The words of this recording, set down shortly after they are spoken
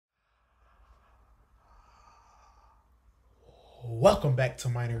Welcome back to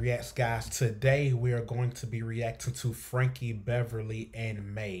Minor Reacts, guys. Today we are going to be reacting to Frankie Beverly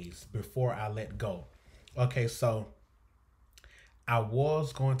and Maze, Before I Let Go. Okay, so I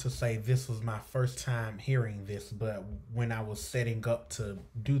was going to say this was my first time hearing this, but when I was setting up to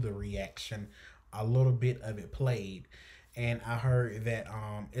do the reaction, a little bit of it played. And I heard that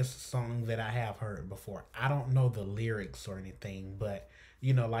it's a song that I have heard before. I don't know the lyrics or anything, but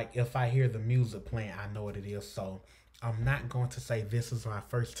you know, like if I hear the music playing, I know what it is. So I'm not going to say this is my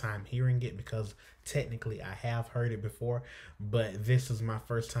first time hearing it because technically I have heard it before, but this is my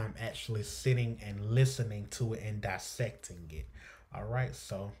first time actually sitting and listening to it and dissecting it. All right,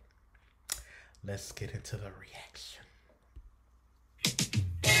 so let's get into the reaction.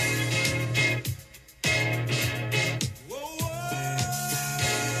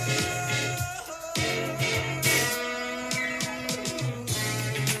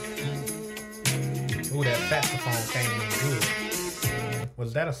 Ooh, that saxophone came in good.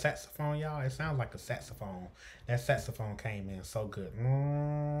 Was that a saxophone, y'all? It sounds like a saxophone. That saxophone came in so good.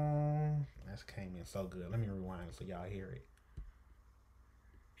 That came in so good. Let me rewind so y'all hear it.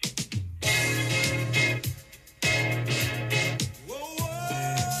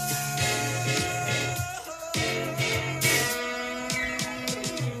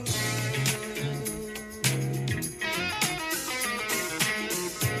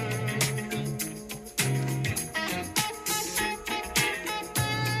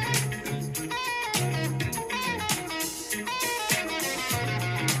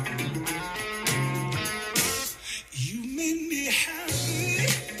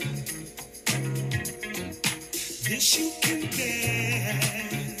 This you can get.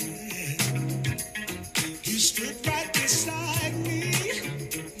 You stood right beside me,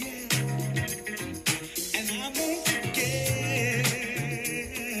 yeah, and I won't forget.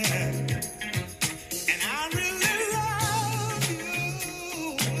 And I really love you.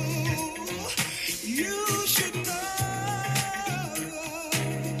 You should know.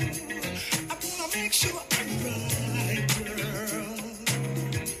 I wanna make sure I'm right, girl.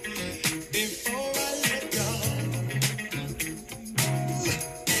 Before I let go.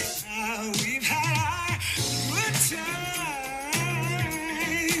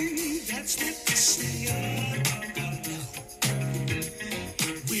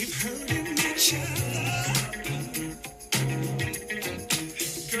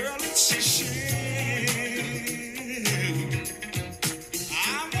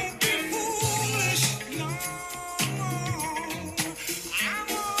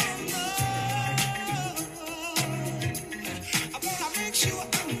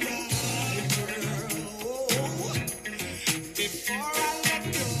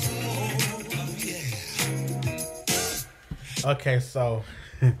 Okay, so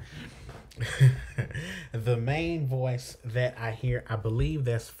the main voice that I hear, I believe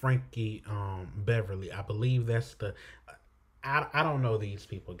that's Frankie Beverly. I believe that's the I don't know these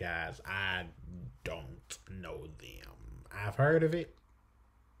people, guys. I don't know them. I've heard of it.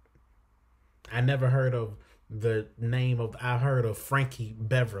 I never heard of the name of I've heard of Frankie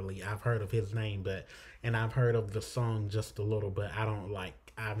Beverly. I've heard of his name, but and I've heard of the song just a little, but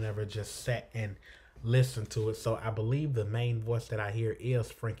I've never just sat and listen to it. So I believe the main voice that I hear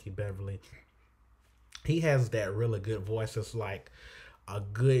is Frankie Beverly. He has that really good voice. It's like a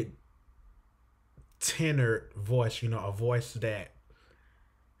good tenor voice, you know, a voice that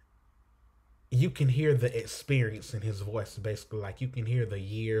you can hear the experience in his voice, basically. Like you can hear the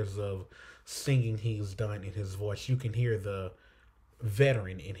years of singing he's done in his voice. You can hear the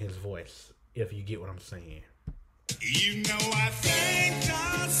veteran in his voice, if you get what I'm saying. You know, I thank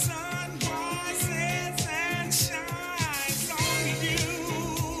the sun rises and shines on you.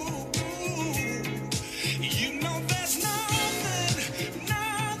 You know there's nothing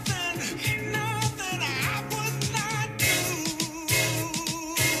I would not do.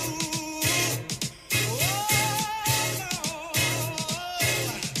 Oh,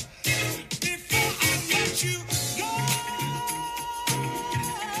 before I let you go.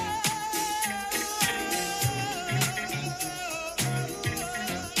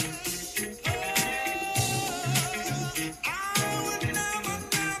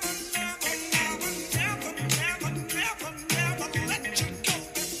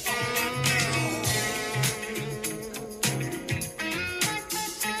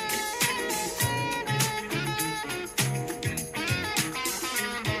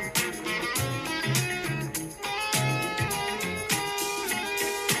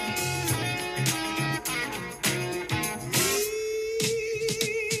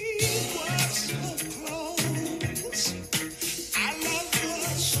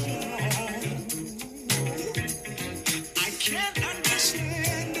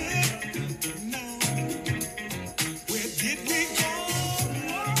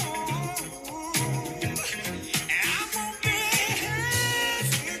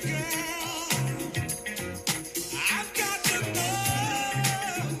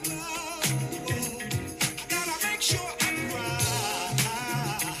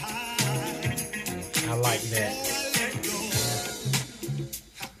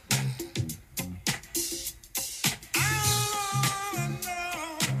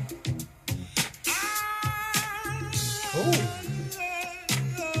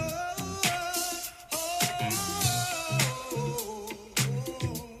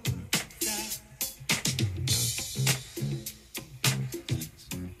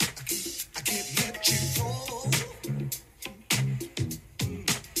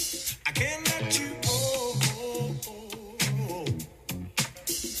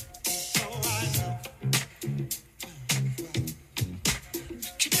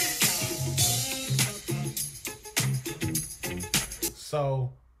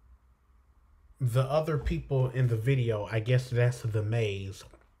 So the other people in the video, I guess that's the Mays.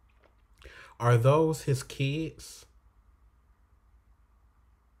 Are those his kids?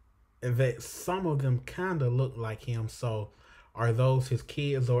 That some of them kind of look like him. So are those his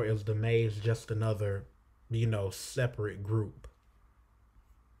kids, or is the Mays just another, separate group?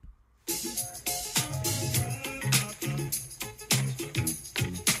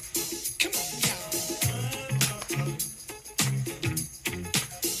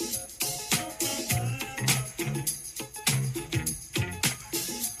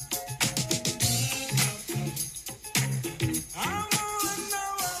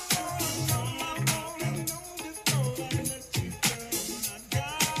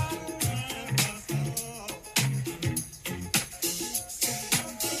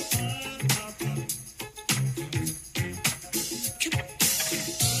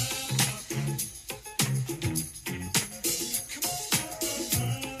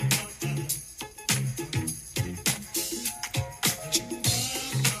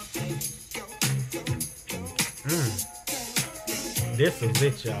 This is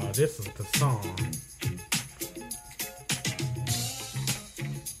it, y'all. This is the song.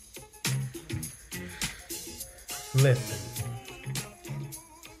 Listen.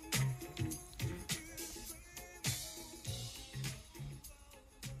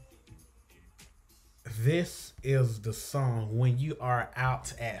 This is the song when you are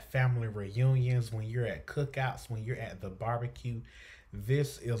out at family reunions, when you're at cookouts, when you're at the barbecue.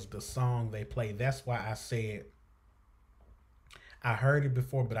 This is the song they play. That's why I said I heard it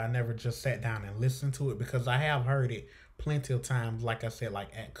before, but I never just sat down and listened to it, because I have heard it plenty of times, like I said, like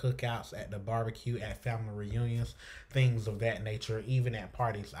at cookouts, at the barbecue, at family reunions, things of that nature. Even at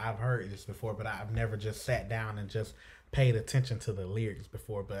parties, I've heard this before, but I've never just sat down and just paid attention to the lyrics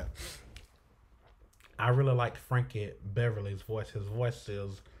before. But I really liked Frankie Beverly's voice. His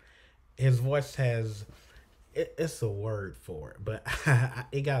voice has, it's a word for it, but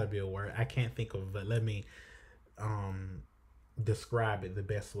it gotta be a word. I can't think of it, but let me describe it the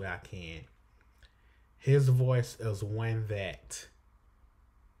best way I can. His voice is one that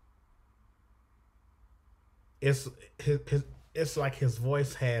it's like his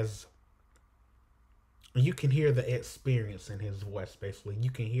voice has, you can hear the experience in his voice. Basically,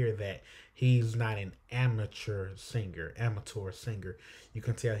 you can hear that he's not an amateur singer. You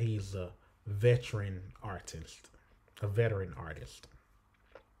can tell he's a veteran artist.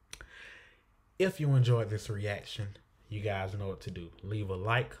 If you enjoyed this reaction, you guys know what to do. Leave a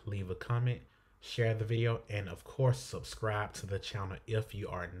like, leave a comment, share the video, and of course subscribe to the channel if you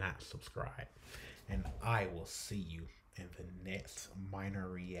are not subscribed. And I will see you in the next Minor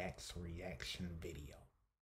Reacts reaction video.